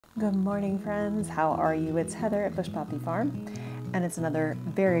Good morning, friends. How are you? It's Heather at Bush Poppy Farm, and it's another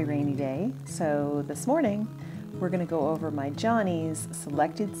very rainy day. So this morning, we're going to go over my Johnny's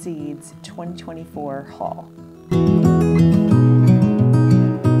Selected Seeds 2024 haul.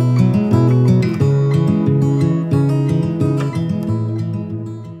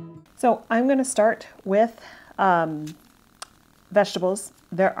 So I'm going to start with vegetables.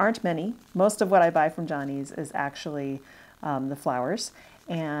 There aren't many. Most of what I buy from Johnny's is actually the flowers,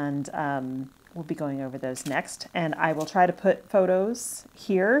 and we'll be going over those next. And I will try to put photos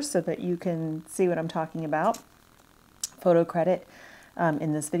here so that you can see what I'm talking about. Photo credit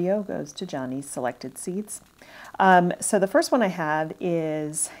in this video goes to Johnny's Selected Seeds. So the first one I have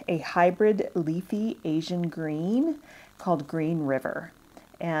is a hybrid leafy Asian green called Green River.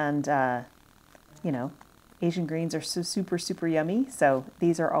 And, you know, Asian greens are so super yummy, so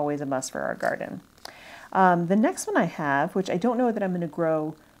these are always a must for our garden. The next one I have, which I don't know that I'm going to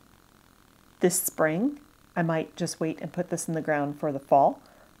grow this spring. I might just wait and put this in the ground for the fall.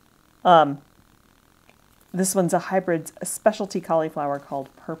 This one's a hybrid specialty cauliflower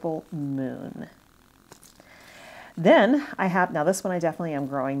called Purple Moon. Then I have, now this one I definitely am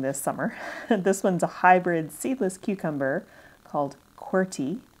growing this summer. This one's a hybrid seedless cucumber called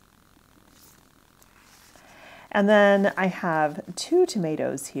QWERTY. And then I have two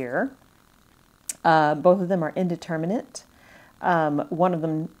tomatoes here. Both of them are indeterminate. One of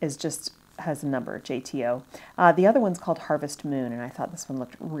them is just has a number, JTO. The other one's called Harvest Moon, and I thought this one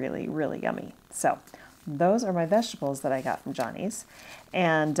looked really yummy. So those are my vegetables that I got from Johnny's.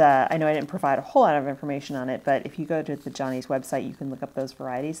 And I know I didn't provide a whole lot of information on it, but if you go to the Johnny's website, you can look up those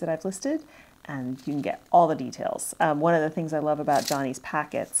varieties that I've listed, and you can get all the details. One of the things I love about Johnny's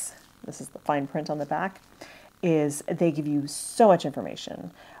packets, this is the fine print on the back, is they give you so much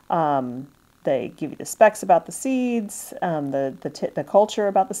information. They give you the specs about the seeds, the culture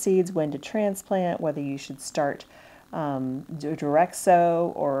about the seeds, when to transplant, whether you should start do direct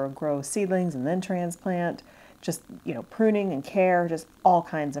sow or grow seedlings and then transplant, just, you know, pruning and care, just all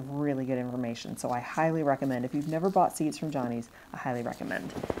kinds of really good information. So I highly recommend, if you've never bought seeds from Johnny's, I highly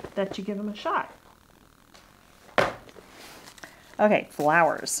recommend that you give them a shot. Okay,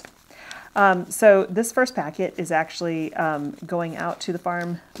 flowers. So this first packet is actually going out to the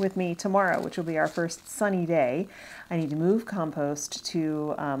farm with me tomorrow, which will be our first sunny day. I need to move compost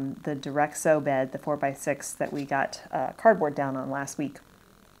to the direct sow bed, the 4x6 that we got cardboard down on last week.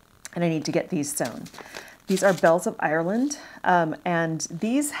 And I need to get these sown. These are Bells of Ireland, and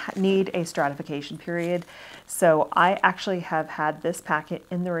these need a stratification period. So I actually have had this packet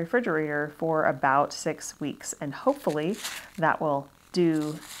in the refrigerator for about 6 weeks, and hopefully that will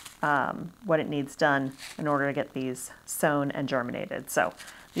do what it needs done in order to get these sown and germinated. So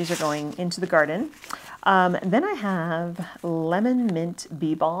these are going into the garden. Then I have Lemon Mint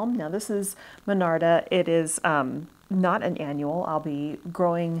Bee Balm. Now this is Monarda. It is not an annual. I'll be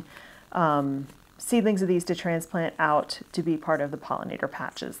growing seedlings of these to transplant out to be part of the pollinator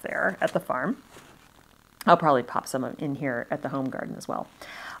patches there at the farm. I'll probably pop some in here at the home garden as well.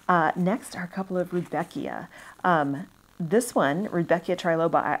 Next are a couple of Rudbeckia. This one, Rudbeckia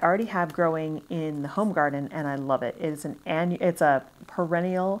triloba, I already have growing in the home garden, and I love it. It's a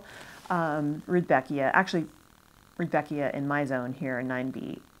perennial Rudbeckia. Actually, Rudbeckia in my zone here in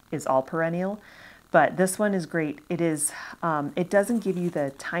 9B is all perennial, but this one is great. It is. It doesn't give you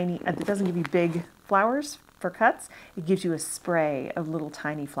the tiny. It doesn't give you big flowers for cuts. It gives you a spray of little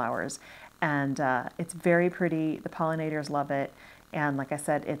tiny flowers, and it's very pretty. The pollinators love it. And like I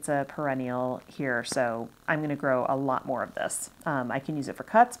said, it's a perennial here, so I'm going to grow a lot more of this. I can use it for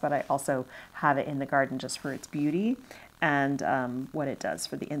cuts, but I also have it in the garden just for its beauty and what it does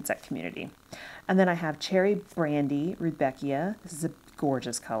for the insect community. And then I have Cherry Brandy Rudbeckia. This is a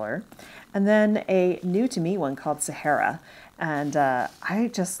gorgeous color. And then a new to me one called Sahara. And I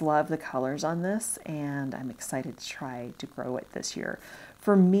just love the colors on this, and I'm excited to try to grow it this year.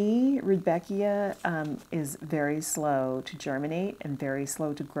 For me, Rudbeckia is very slow to germinate and very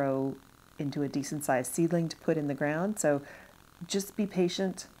slow to grow into a decent sized seedling to put in the ground. So just be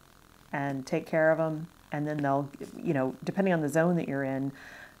patient and take care of them. And then they'll, you know, depending on the zone that you're in,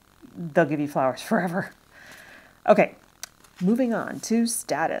 they'll give you flowers forever. Okay, moving on to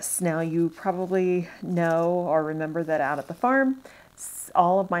Statice. Now you probably know or remember that out at the farm,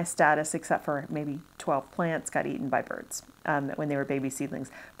 all of my Statice, except for maybe 12 plants, got eaten by birds when they were baby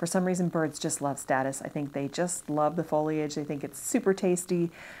seedlings. For some reason, birds just love Statice. I think they just love the foliage. They think it's super tasty.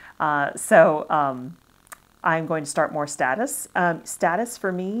 So I'm going to start more Statice. Statice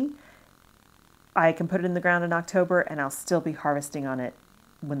for me, I can put it in the ground in October and I'll still be harvesting on it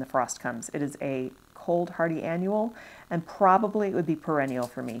when the frost comes. It is a cold hardy annual, and probably it would be perennial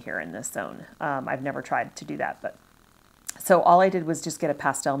for me here in this zone. I've never tried to do that, but so all I did was just get a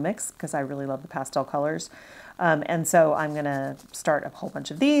pastel mix because I really love the pastel colors. And so I'm going to start a whole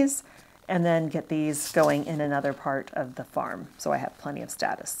bunch of these and then get these going in another part of the farm so I have plenty of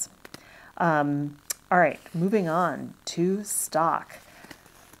status. All right, moving on to stock.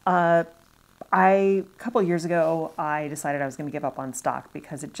 A couple years ago, I decided I was going to give up on stock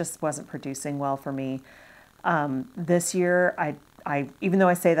because it just wasn't producing well for me. This year, I even though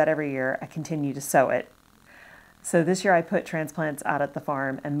I say that every year, I continue to sow it. So this year I put transplants out at the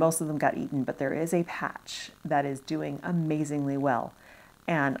farm and most of them got eaten, but there is a patch that is doing amazingly well.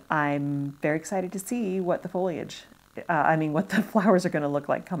 And I'm very excited to see what the foliage, what the flowers are going to look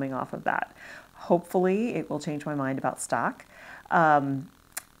like coming off of that. Hopefully it will change my mind about stock.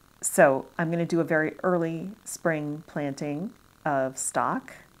 So I'm going to do a very early spring planting of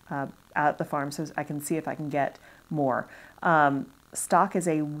stock out at the farm so I can see if I can get more. Stock is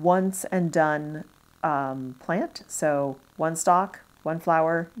a once and done plant. So one stalk, one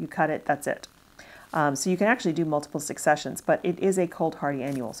flower, you cut it, that's it. So you can actually do multiple successions, but it is a cold hardy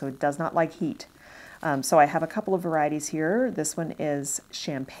annual, so it does not like heat. So I have a couple of varieties here. This one is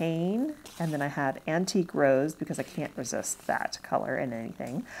Champagne, and then I had Antique Rose because I can't resist that color in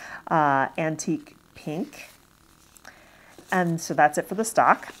anything. Antique Pink. And so that's it for the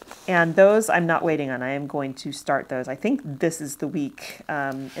stock. And those I'm not waiting on. I am going to start those. I think this is the week.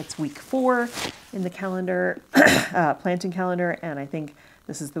 It's week 4 in the calendar, planting calendar. And I think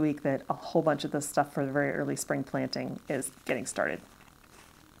this is the week that a whole bunch of the stuff for the very early spring planting is getting started.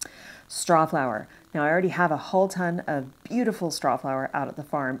 Strawflower. Now I already have a whole ton of beautiful strawflower out at the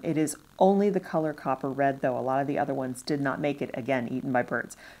farm. It is only the color copper red though. A lot of the other ones did not make it, again, eaten by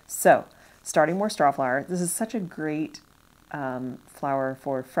birds. So starting more strawflower. This is such a great flower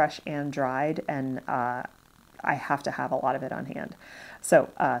for fresh and dried, and I have to have a lot of it on hand. So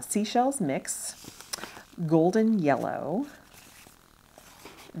Seashells Mix, Golden Yellow,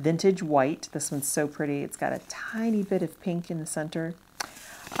 Vintage White. This one's so pretty. It's got a tiny bit of pink in the center,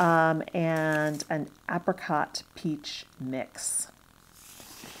 and an Apricot Peach Mix.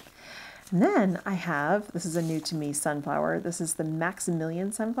 And then I have, this is a new to me sunflower. This is the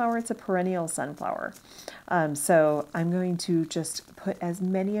Maximilian sunflower. It's a perennial sunflower. So I'm going to just put as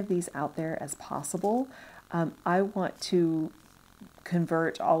many of these out there as possible. I want to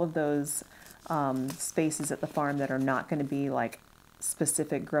convert all of those spaces at the farm that are not going to be like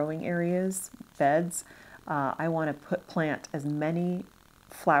specific growing areas, beds. I want to plant as many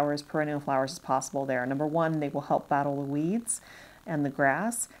flowers, perennial flowers as possible there. Number one, they will help battle the weeds and the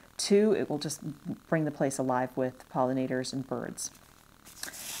grass. 2, it will just bring the place alive with pollinators and birds.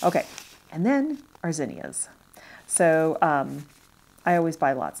 Okay, and then our zinnias. So I always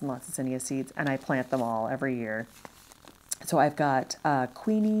buy lots and lots of zinnia seeds, and I plant them all every year. So I've got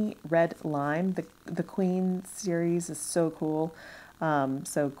Queenie Red Lime. The Queen series is so cool.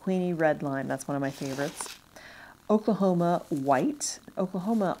 So Queenie Red Lime, that's one of my favorites. Oklahoma White.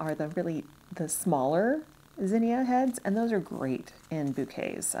 Oklahoma are the smaller zinnia heads, and those are great in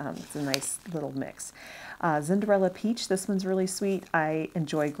bouquets. It's a nice little mix. Cinderella Peach, this one's really sweet. I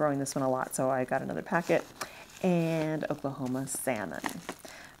enjoy growing this one a lot, so I got another packet. And Oklahoma Salmon.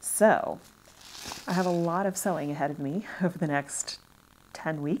 So I have a lot of sowing ahead of me over the next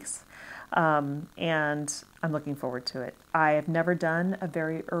 10 weeks, and I'm looking forward to it. I have never done a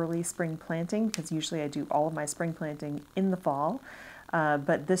very early spring planting because usually I do all of my spring planting in the fall.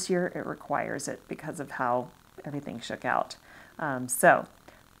 But this year it requires it because of how everything shook out. So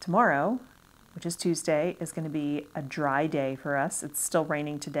tomorrow, which is Tuesday, is going to be a dry day for us. It's still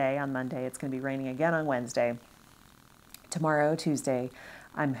raining today on Monday. It's going to be raining again on Wednesday. Tomorrow, Tuesday,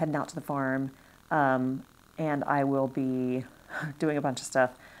 I'm heading out to the farm, and I will be doing a bunch of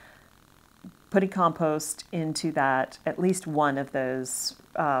stuff, putting compost into that, at least one of those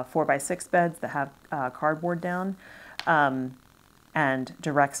 4x6 beds that have cardboard down, and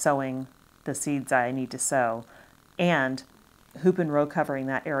direct sowing the seeds I need to sow, and hoop and row covering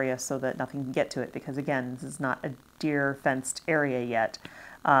that area so that nothing can get to it, because again, this is not a deer fenced area yet,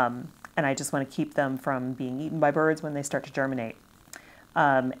 and I just want to keep them from being eaten by birds when they start to germinate.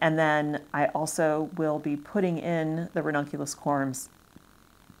 And then I also will be putting in the ranunculus corms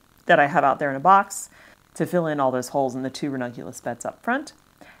that I have out there in a box to fill in all those holes in the 2 ranunculus beds up front,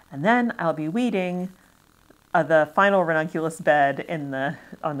 and then I'll be weeding the final ranunculus bed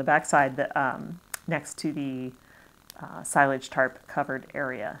on the backside next to the silage tarp covered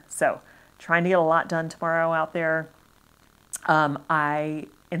area. So trying to get a lot done tomorrow out there.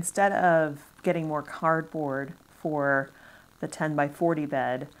 Instead of getting more cardboard for the 10 by 40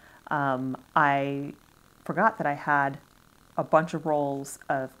 bed, I forgot that I had a bunch of rolls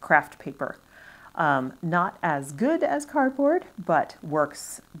of craft paper. Not as good as cardboard, but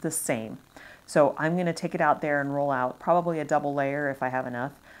works the same. So I'm going to take it out there and roll out probably a double layer if I have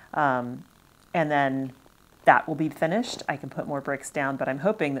enough. And then that will be finished. I can put more bricks down, but I'm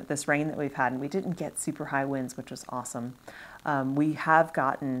hoping that this rain that we've had, and we didn't get super high winds, which was awesome. We have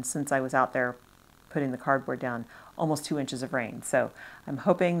gotten, since I was out there putting the cardboard down, almost 2 inches of rain. So I'm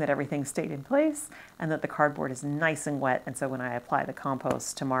hoping that everything stayed in place and that the cardboard is nice and wet. And so when I apply the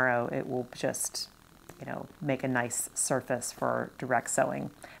compost tomorrow, it will just, make a nice surface for direct sowing.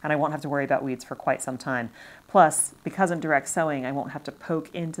 And I won't have to worry about weeds for quite some time. Plus, because I'm direct sowing, I won't have to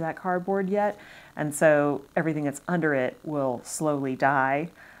poke into that cardboard yet. And so everything that's under it will slowly die.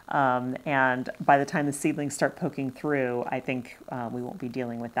 And by the time the seedlings start poking through, I think we won't be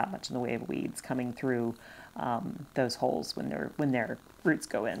dealing with that much in the way of weeds coming through those holes when their roots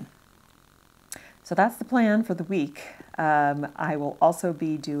go in. So that's the plan for the week. I will also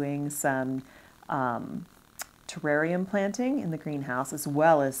be doing some terrarium planting in the greenhouse, as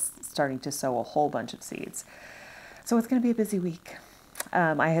well as starting to sow a whole bunch of seeds. So it's going to be a busy week.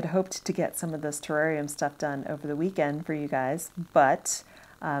 I had hoped to get some of this terrarium stuff done over the weekend for you guys, but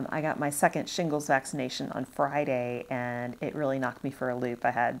I got my second shingles vaccination on Friday, and it really knocked me for a loop.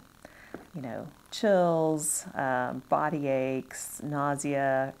 I had, chills, body aches,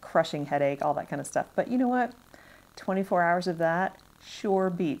 nausea, crushing headache, all that kind of stuff. But you know what? 24 hours of that sure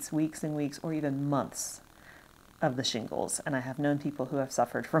beats weeks and weeks or even months of the shingles. And I have known people who have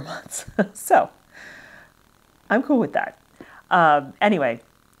suffered for months. So I'm cool with that. Anyway,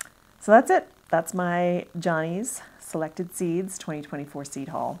 so that's it. That's my Johnny's Selected Seeds 2024 seed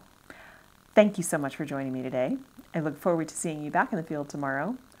haul. Thank you so much for joining me today. I look forward to seeing you back in the field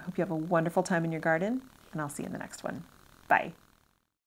tomorrow. I hope you have a wonderful time in your garden, and I'll see you in the next one. Bye.